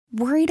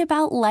Worried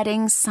about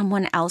letting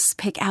someone else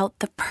pick out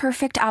the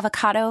perfect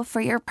avocado for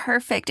your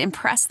perfect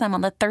impress them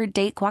on the third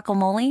date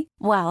guacamole?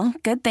 Well,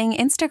 good thing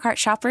Instacart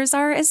shoppers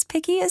are as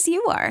picky as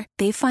you are.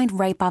 They find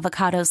ripe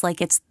avocados like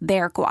it's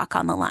their guac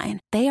on the line.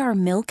 They are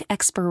milk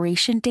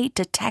expiration date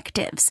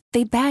detectives.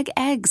 They bag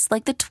eggs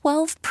like the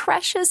 12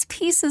 precious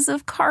pieces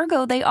of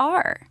cargo they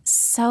are.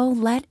 So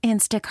let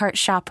Instacart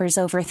shoppers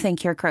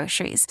overthink your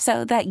groceries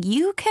so that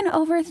you can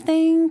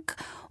overthink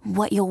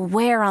what you'll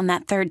wear on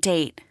that third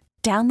date.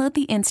 Download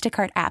the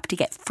Instacart app to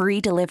get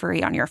free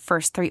delivery on your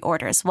first 3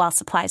 orders while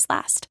supplies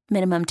last.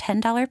 Minimum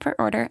 $10 per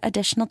order.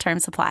 Additional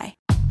terms apply.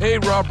 Hey,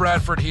 Rob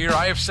Bradford here.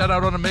 I have set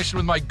out on a mission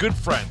with my good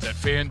friends at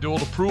FanDuel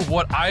to prove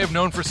what I have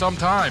known for some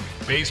time.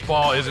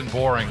 Baseball isn't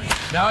boring.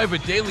 Now I have a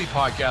daily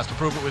podcast to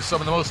prove it with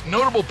some of the most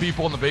notable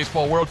people in the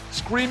baseball world,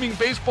 screaming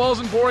baseball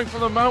isn't boring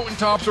from the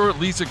mountaintops, or at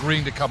least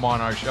agreeing to come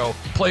on our show.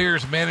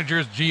 Players,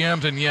 managers,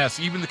 GMs, and yes,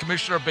 even the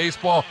commissioner of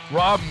baseball,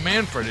 Rob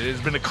Manfred. It has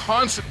been a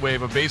constant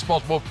wave of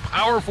baseball's most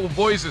powerful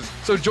voices.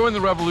 So join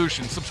the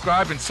revolution.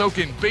 Subscribe and soak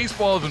in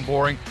Baseball Isn't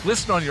Boring.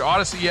 Listen on your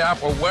Odyssey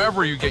app or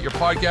wherever you get your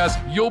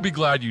podcasts. You'll be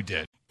glad you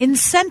did.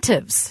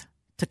 Incentives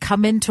to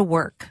come into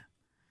work.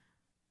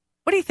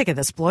 What do you think of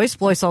this, Blois?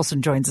 Blois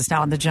Olson joins us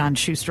now on the John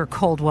Schuster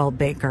Coldwell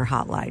Banker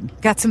Hotline.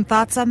 Got some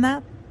thoughts on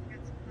that?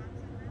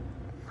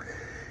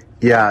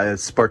 Yeah, a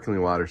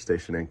sparkling water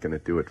station ain't going to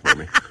do it for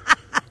me.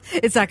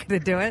 It's not going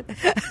to do it?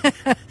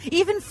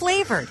 Even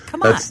flavored.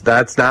 Come on.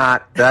 That's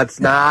not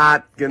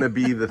going to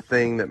be the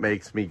thing that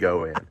makes me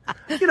go in.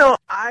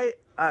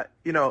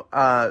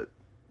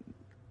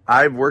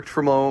 I've worked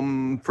from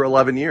home for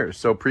 11 years.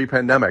 So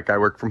pre-pandemic, I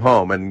worked from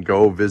home and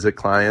go visit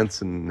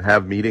clients and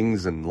have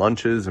meetings and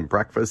lunches and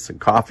breakfasts and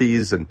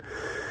coffees and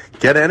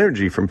get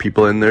energy from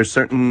people. And there's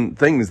certain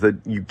things that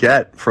you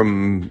get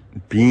from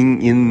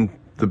being in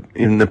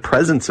the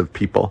presence of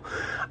people.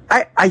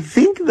 I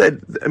think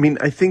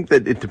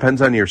that it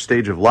depends on your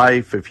stage of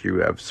life, if you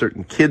have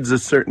certain kids a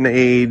certain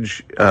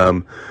age.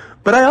 But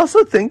I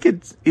also think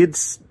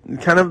it's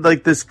kind of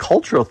like this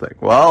cultural thing.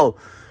 Well,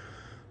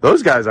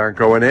 those guys aren't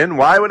going in.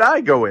 Why would I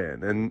go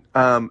in?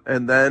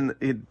 And then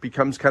it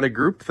becomes kind of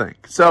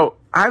groupthink. So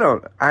I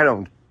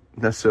don't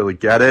necessarily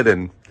get it.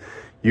 And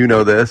you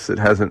know this, it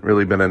hasn't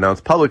really been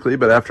announced publicly,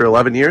 but after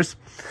 11 years,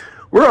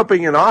 we're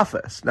opening an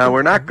office. Now,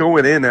 we're not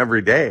going in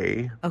every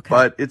day,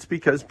 but it's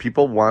because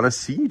people want to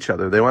see each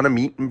other. They want to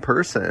meet in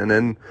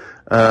person,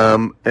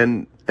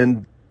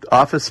 and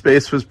office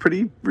space was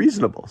pretty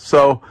reasonable.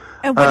 So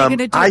and what are you going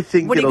to do? I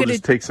think it'll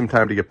just take some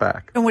time to get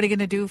back. And what are you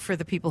going to do for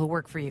the people who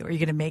work for you? Are you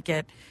going to make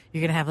it,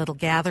 you're going to have little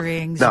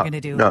gatherings? You're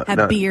going to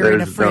have beer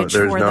in a fridge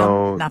for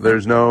them? Nothing?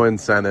 There's no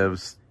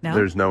incentives. No?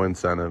 There's no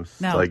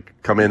incentives. No. Like,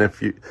 come in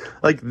if you...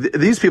 Like,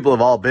 these people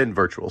have all been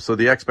virtual, so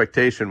the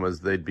expectation was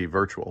they'd be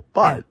virtual.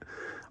 But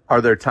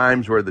are there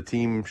times where the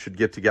team should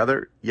get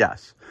together?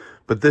 Yes.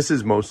 But this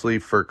is mostly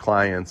for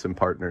clients and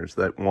partners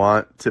that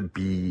want to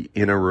be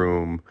in a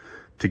room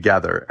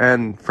together.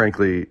 And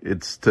frankly,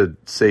 it's to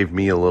save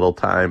me a little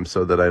time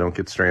so that I don't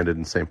get stranded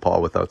in St.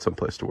 Paul without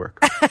someplace to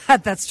work.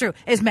 That's true.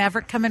 Is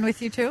Maverick coming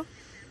with you too?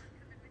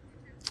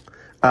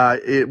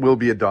 It will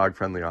be a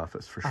dog-friendly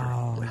office for sure.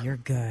 Oh, you're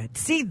good.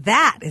 See,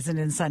 that is an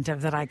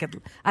incentive that I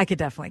could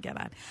definitely get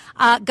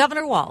on.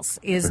 Governor Walz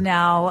is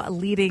now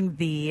leading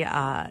the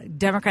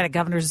Democratic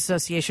Governors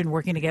Association,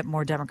 working to get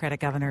more Democratic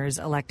governors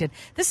elected.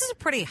 This is a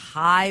pretty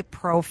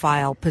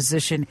high-profile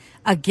position,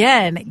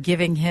 again,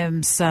 giving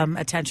him some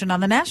attention on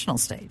the national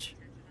stage.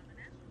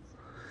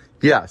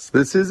 Yes,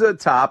 this is a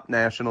top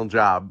national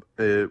job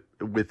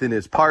within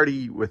his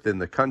party, within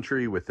the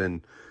country,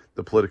 within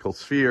the political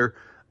sphere.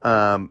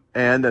 And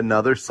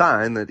another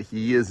sign that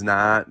he is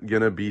not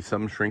going to be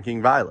some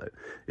shrinking violet.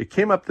 It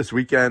came up this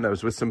weekend. I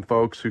was with some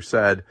folks who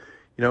said,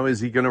 is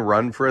he going to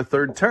run for a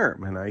third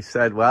term? And I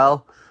said,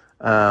 well,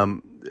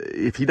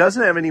 if he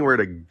doesn't have anywhere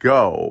to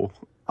go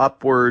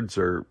upwards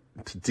or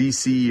to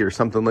DC or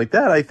something like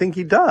that, I think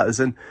he does.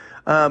 And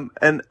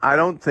I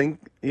don't think,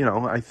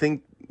 I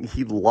think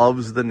he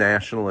loves the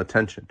national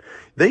attention.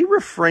 They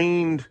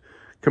refrained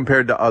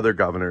compared to other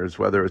governors,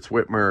 whether it's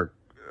Whitmer,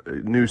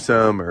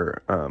 Newsom,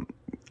 or,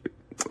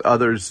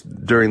 others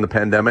during the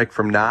pandemic,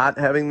 from not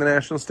having the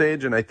national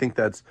stage, and I think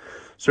that's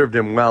served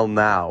him well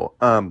now.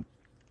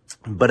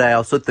 But I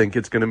also think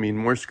it's going to mean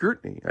more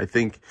scrutiny. I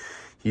think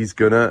he's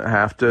going to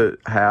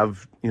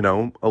have,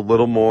 a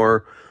little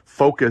more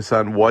focus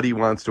on what he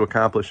wants to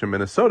accomplish in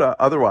Minnesota.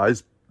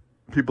 Otherwise,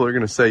 people are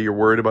going to say you're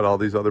worried about all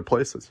these other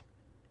places.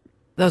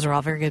 Those are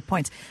all very good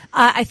points.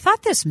 I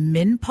thought this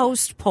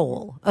MinPost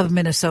poll of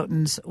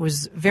Minnesotans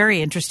was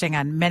very interesting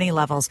on many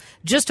levels,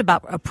 just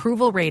about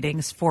approval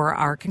ratings for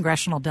our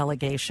congressional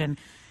delegation.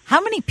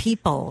 How many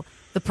people,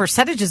 the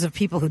percentages of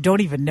people who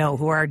don't even know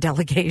who our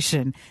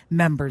delegation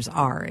members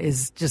are,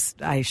 is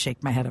just, I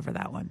shake my head over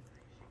that one.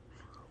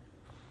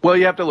 Well,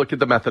 you have to look at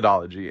the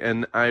methodology,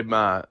 and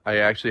I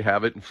actually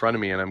have it in front of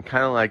me, and I'm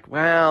kind of like,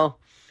 well,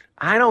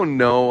 I don't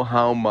know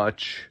how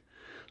much,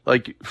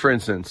 like, for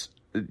instance,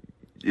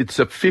 it's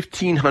a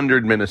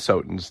 1,500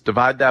 Minnesotans.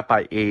 Divide that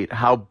by 8.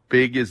 How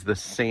big is the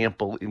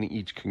sample in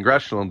each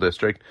congressional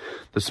district?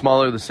 The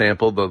smaller the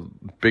sample, the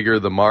bigger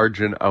the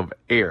margin of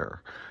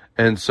error.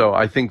 And so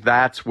I think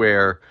that's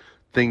where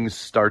things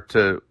start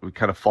to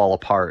kind of fall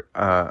apart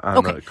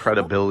on the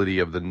credibility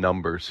of the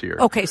numbers here.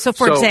 Okay, so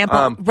for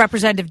example,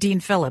 Representative Dean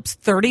Phillips,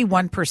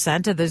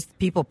 31% of those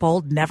people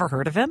polled never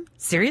heard of him?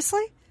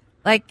 Seriously?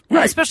 Like,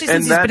 right. Especially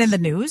since he's been in the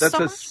news so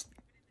much?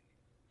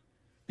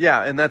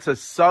 Yeah, and that's a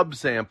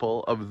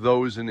subsample of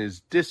those in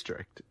his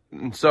district.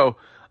 And so,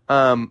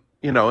 and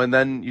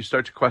then you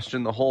start to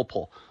question the whole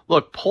poll.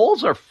 Look,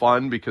 polls are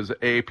fun because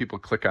A, people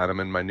click on them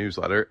in my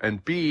newsletter,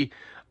 and B,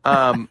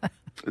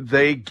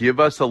 they give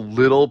us a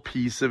little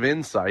piece of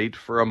insight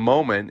for a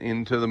moment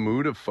into the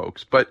mood of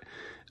folks. But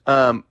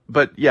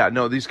yeah,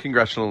 no, these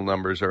congressional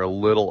numbers are a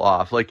little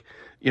off. Like,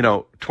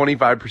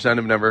 25%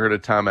 have never heard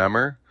of Tom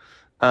Emmer.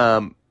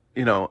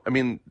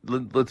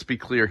 Let's be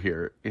clear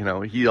here.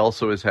 He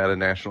also has had a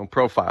national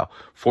profile.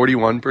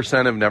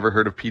 41% have never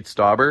heard of Pete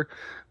Stauber.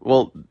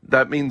 Well,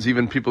 that means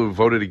even people who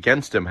voted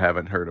against him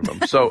haven't heard of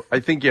him. So I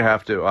think you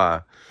have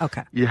to,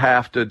 you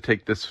have to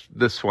take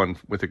this one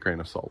with a grain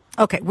of salt.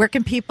 Okay. Where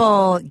can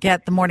people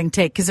get the morning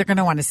take? Because they're going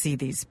to want to see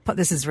these.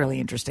 This is really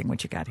interesting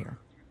what you got here.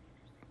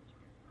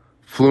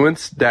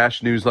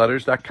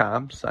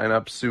 Fluence-newsletters.com. Sign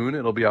up soon.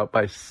 It'll be out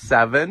by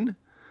 7.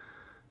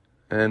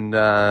 And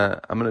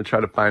I'm going to try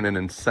to find an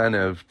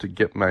incentive to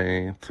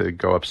to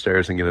go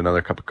upstairs and get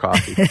another cup of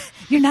coffee.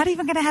 You're not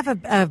even going to have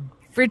a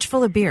fridge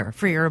full of beer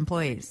for your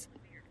employees.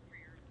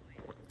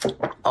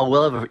 Oh,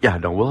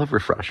 we'll have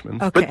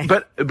refreshments. Okay.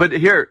 But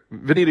here,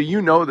 Vanita, you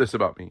know this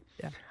about me.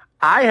 Yeah.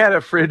 I had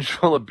a fridge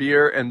full of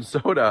beer and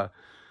soda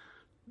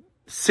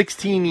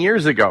 16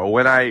 years ago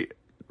when I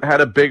had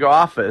a big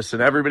office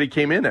and everybody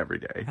came in every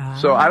day.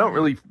 So I don't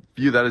really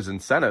view that as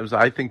incentives.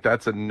 I think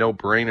that's a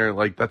no-brainer.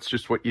 Like, that's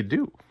just what you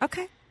do.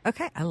 Okay.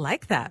 I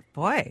like that.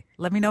 Boy,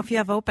 let me know if you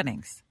have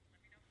openings.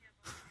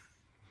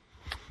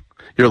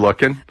 You're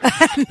looking? No.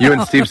 You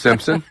and Steve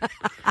Simpson?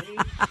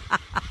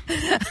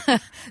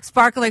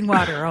 Sparkling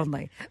water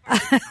only. All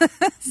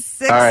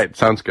right,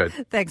 sounds good.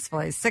 Thanks,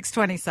 boys.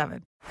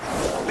 6:27.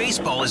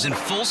 Baseball is in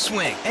full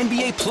swing.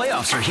 NBA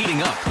playoffs are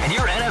heating up, and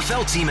your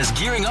NFL team is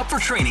gearing up for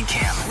training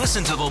camp.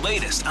 Listen to the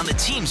latest on the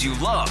teams you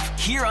love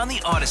here on the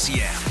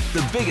Odyssey app.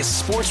 The biggest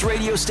sports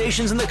radio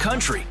stations in the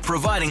country,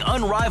 providing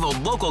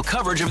unrivaled local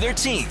coverage of their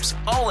teams,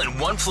 all in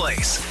one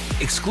place.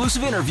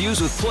 Exclusive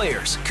interviews with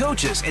players,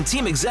 coaches, and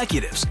team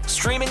executives,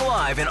 streaming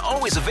live and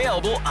always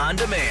available on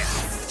demand.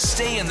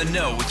 Stay in the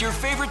know with your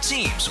favorite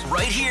teams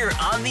right here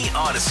on the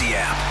Odyssey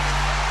app.